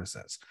streaming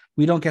services.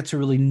 We don't get to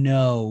really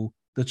know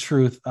the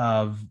truth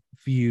of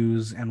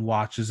views and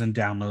watches and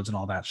downloads and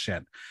all that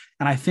shit.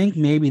 And I think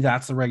maybe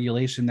that's the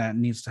regulation that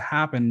needs to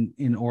happen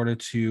in order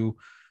to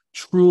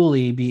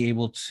truly be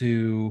able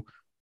to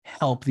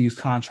help these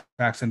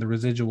contracts and the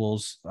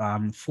residuals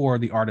for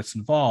the artists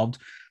involved.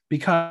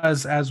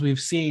 Because as we've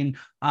seen,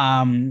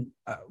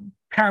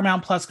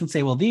 Paramount Plus can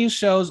say, well, these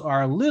shows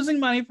are losing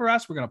money for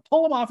us. We're going to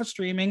pull them off of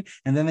streaming,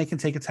 and then they can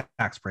take a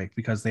tax break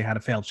because they had a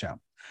failed show.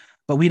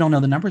 But we don't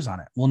know the numbers on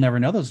it. We'll never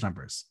know those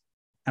numbers.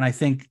 And I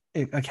think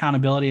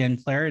accountability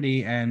and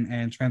clarity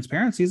and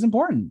transparency is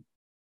important.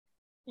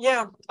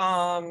 Yeah,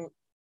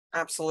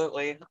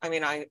 absolutely. I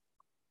mean, I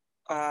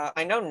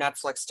know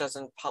Netflix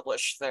doesn't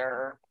publish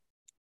their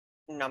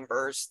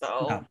numbers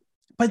though. No.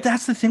 But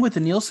that's the thing with the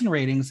Nielsen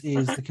ratings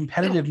is the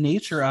competitive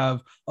nature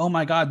of, oh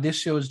my God, this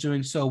show is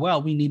doing so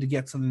well. We need to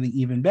get something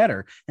even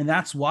better. And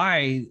that's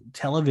why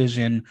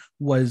television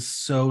was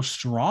so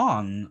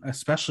strong,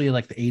 especially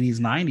like the 80s,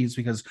 90s,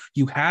 because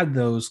you had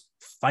those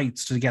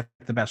fights to get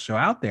the best show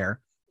out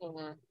there.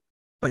 Mm-hmm.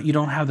 But you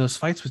don't have those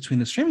fights between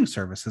the streaming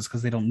services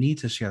because they don't need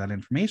to share that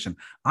information.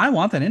 I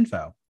want that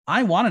info.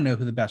 I want to know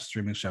who the best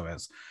streaming show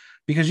is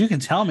because you can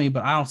tell me,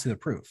 but I don't see the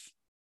proof.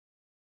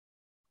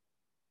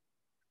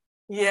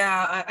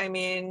 Yeah, I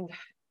mean,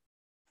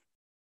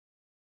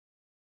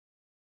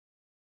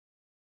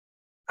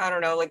 I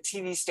don't know, like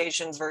TV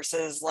stations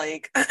versus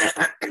like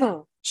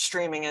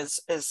streaming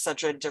is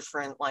such a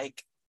different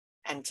like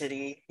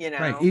entity, you know.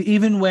 Right.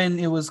 Even when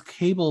it was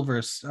cable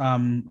versus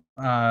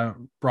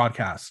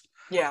broadcast.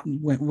 Yeah.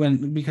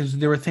 When because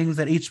there were things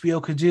that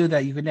HBO could do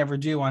that you could never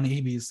do on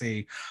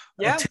ABC.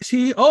 Yeah.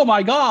 Oh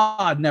my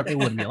God, never, it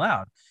wouldn't be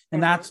allowed.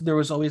 And there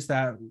was always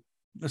that,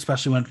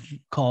 especially when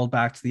called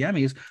back to the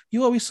Emmys,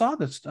 you always saw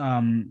this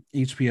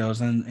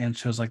HBOs and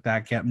shows like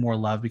that get more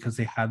love because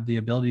they had the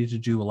ability to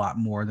do a lot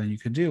more than you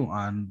could do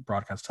on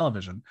broadcast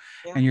television.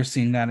 Yeah. And you're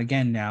seeing that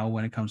again now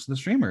when it comes to the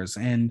streamers.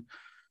 And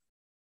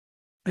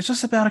it's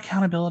just about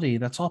accountability.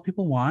 That's all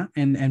people want.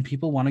 And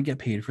people want to get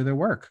paid for their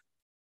work.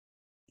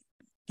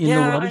 In the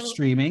world of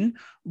streaming,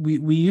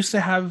 we used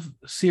to have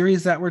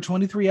series that were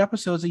 23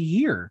 episodes a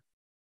year.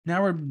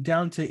 Now we're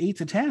down to 8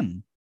 to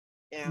 10.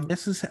 Yeah.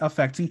 This is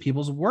affecting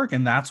people's work,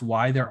 and that's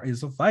why there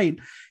is a fight.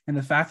 And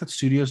the fact that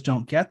studios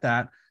don't get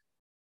that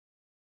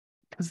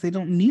because they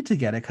don't need to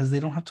get it because they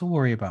don't have to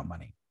worry about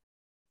money.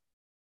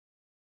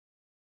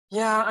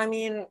 Yeah, I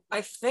mean, I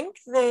think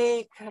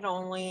they could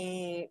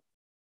only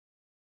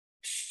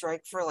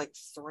strike for like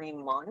 3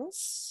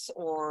 months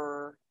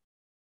and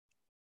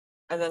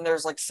then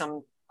there's like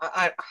some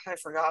I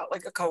forgot,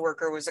 like a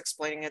coworker was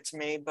explaining it to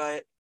me,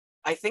 but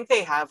I think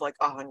they have like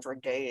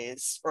 100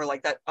 days, or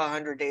like that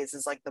 100 days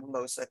is like the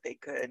most that they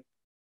could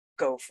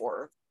go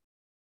for.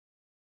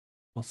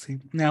 We'll see.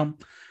 Now,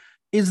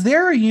 is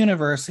there a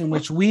universe in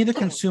which we, the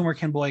consumer,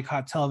 can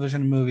boycott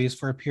television and movies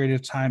for a period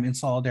of time in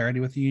solidarity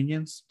with the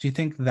unions? Do you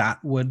think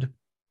that would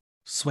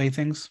sway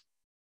things?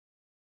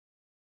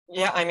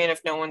 Yeah, I mean, if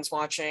no one's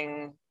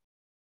watching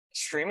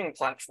streaming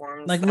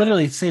platforms, like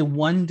literally say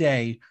one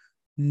day,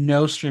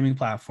 no streaming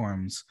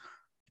platforms.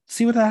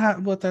 See what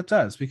that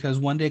does, because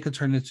one day could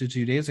turn into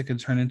 2 days. It could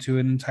turn into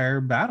an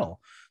entire battle.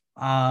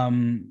 But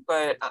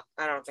I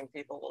don't think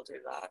people will do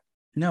that.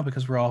 No,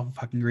 because we're all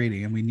fucking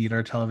greedy and we need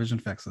our television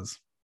fixes.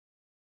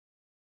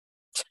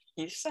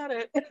 You said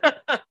it.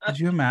 Could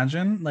you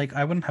imagine? Like,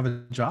 I wouldn't have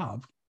a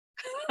job.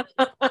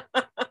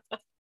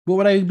 What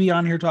would I be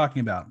on here talking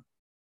about?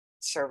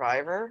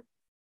 Survivor.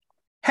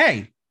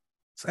 Hey,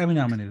 it's Emmy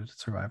nominated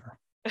Survivor.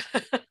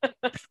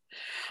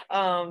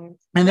 And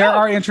there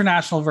are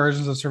international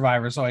versions of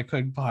Survivor, so I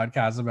could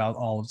podcast about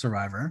all of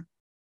Survivor.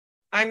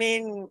 I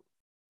mean,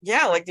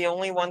 yeah, like the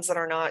only ones that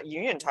are not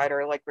union tied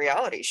are like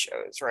reality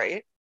shows,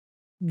 right?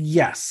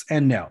 Yes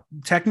and no.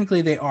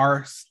 Technically, they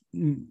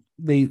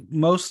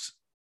most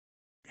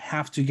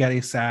have to get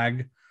a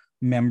SAG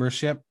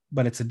membership,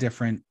 but it's a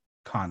different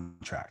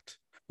contract,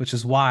 which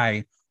is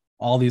why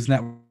all these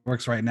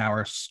networks right now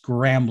are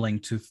scrambling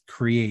to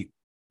create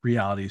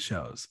reality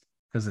shows,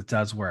 because it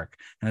does work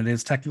and it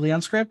is technically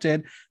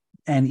unscripted.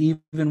 And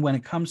even when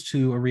it comes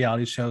to a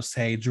reality show,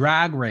 say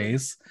Drag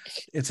Race,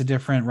 it's a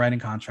different writing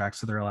contract,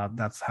 so they're allowed.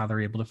 That's how they're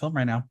able to film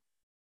right now.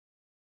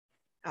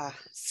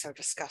 So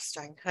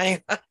disgusting.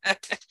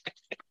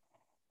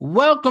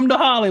 Welcome to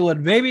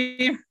Hollywood,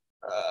 baby.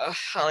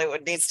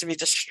 Hollywood needs to be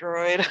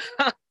destroyed.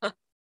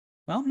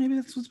 Well, maybe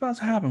that's what's about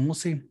to happen. We'll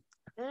see.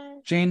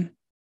 Jane,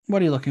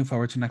 what are you looking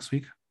forward to next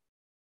week?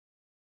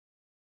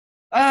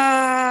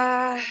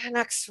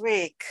 Next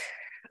week.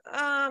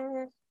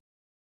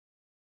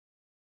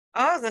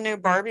 The new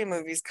Barbie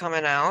movie's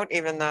coming out,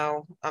 even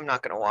though I'm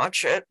not going to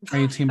watch it. Are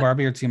you Team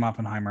Barbie or Team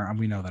Oppenheimer?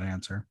 We know that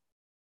answer.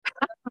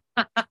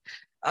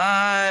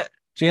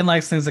 Jane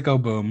likes things that go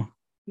boom.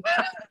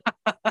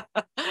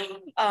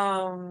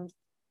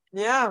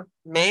 Yeah,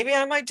 maybe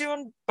I might do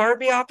a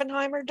Barbie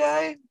Oppenheimer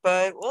day,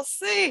 but we'll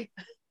see.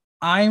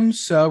 I'm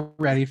so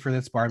ready for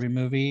this Barbie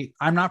movie.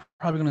 I'm not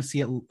probably going to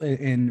see it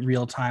in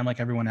real time like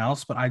everyone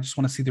else, but I just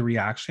want to see the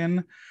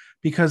reaction,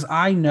 because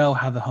I know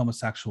how the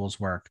homosexuals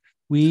work.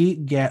 We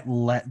get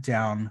let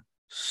down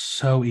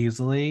so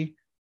easily.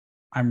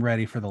 I'm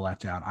ready for the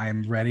letdown. I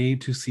am ready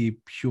to see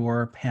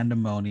pure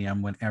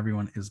pandemonium when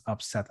everyone is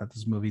upset that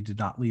this movie did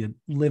not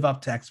live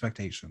up to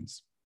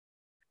expectations.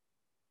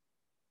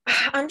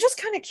 I'm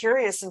just kind of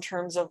curious in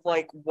terms of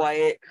like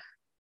what,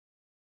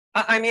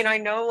 I mean, I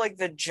know like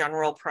the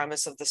general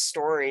premise of the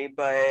story,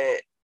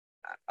 but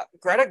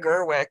Greta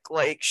Gerwig,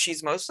 like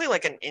she's mostly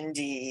like an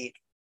indie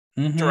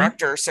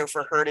director. So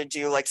for her to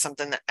do like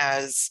something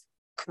as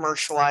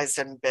commercialized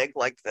and big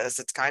like this,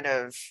 it's kind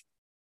of,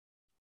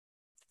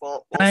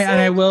 well,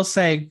 and I will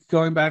say,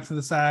 going back to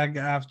the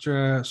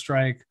SAG-AFTRA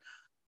strike,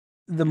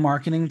 the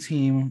marketing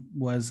team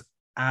was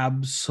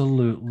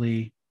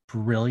absolutely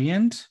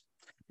brilliant,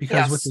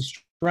 because with the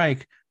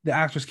strike, the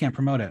actors can't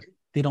promote it.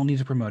 They don't need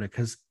to promote it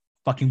because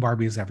fucking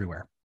Barbie is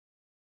everywhere.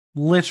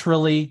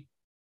 Literally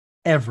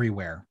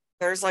everywhere.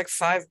 There's like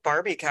 5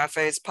 Barbie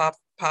cafes pop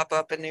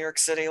up in New York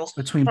City.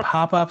 Between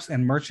pop-ups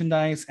and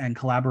merchandise and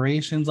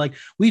collaborations. Like,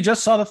 we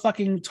just saw the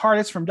fucking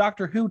TARDIS from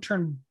Doctor Who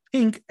turn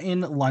pink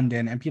in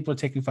London, and people are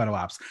taking photo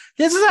ops.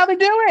 This is how they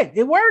do it.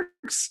 It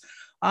works.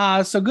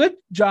 So good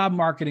job,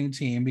 marketing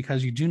team,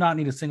 because you do not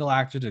need a single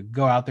actor to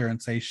go out there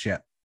and say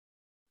shit.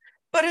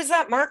 But is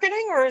that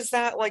marketing, or is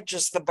that like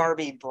just the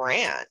Barbie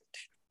brand?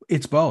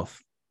 It's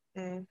both.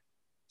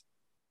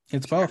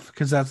 It's both,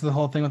 because that's the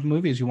whole thing with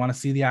movies. You want to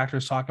see the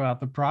actors talk about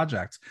the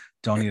project.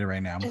 Don't need it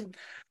right now.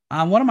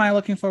 What am I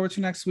looking forward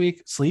to next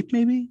week? Sleep,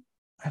 maybe?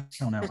 I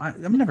don't know.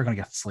 I'm never going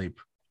to get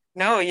sleep.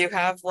 No, you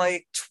have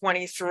like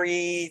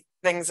 23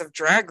 things of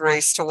Drag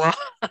Race to watch.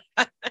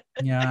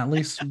 Yeah, at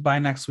least by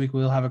next week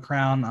we'll have a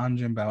crown on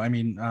Jimbo. I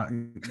mean,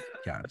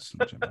 yeah, it's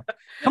Jimbo.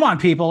 Come on,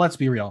 people, let's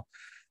be real.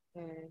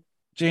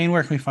 Jane,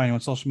 where can we find you on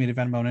social media,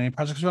 Venmo, and any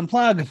projects you want to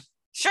plug?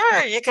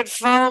 Sure, you could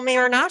follow me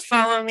or not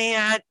follow me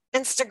at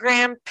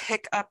Instagram,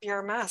 Pick Up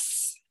Your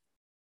Mess.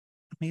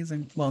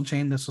 Amazing. Well,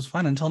 Jane, this was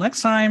fun. Until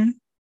next time.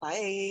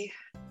 Bye.